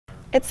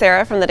It's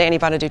Sarah from the Danny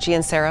Bonaducci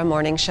and Sarah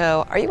Morning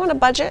Show. Are you on a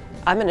budget?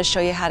 I'm going to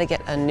show you how to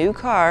get a new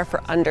car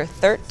for under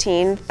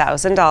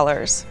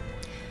 $13,000.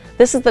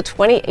 This is the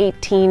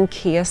 2018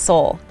 Kia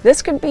Soul.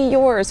 This could be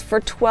yours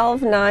for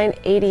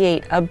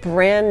 $12,988, a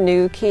brand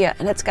new Kia,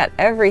 and it's got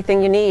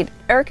everything you need.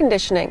 Air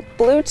conditioning,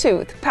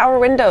 Bluetooth, power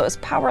windows,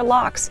 power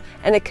locks,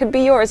 and it could be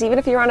yours even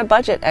if you're on a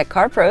budget at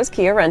Pros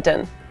Kia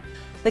Renton.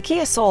 The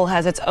Kia Soul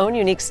has its own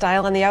unique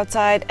style on the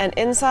outside, and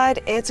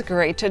inside, it's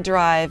great to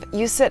drive.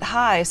 You sit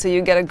high so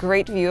you get a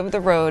great view of the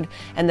road,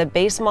 and the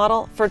base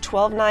model for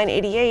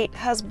 $12,988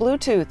 has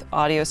Bluetooth,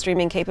 audio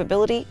streaming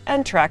capability,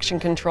 and traction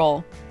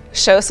control.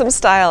 Show some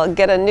style.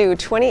 Get a new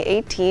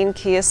 2018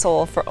 Kia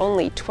Soul for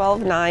only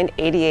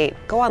 $12,988.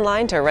 Go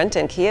online to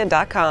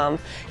rentonkia.com.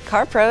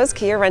 Pros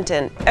Kia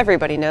Renton.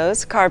 Everybody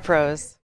knows Pros.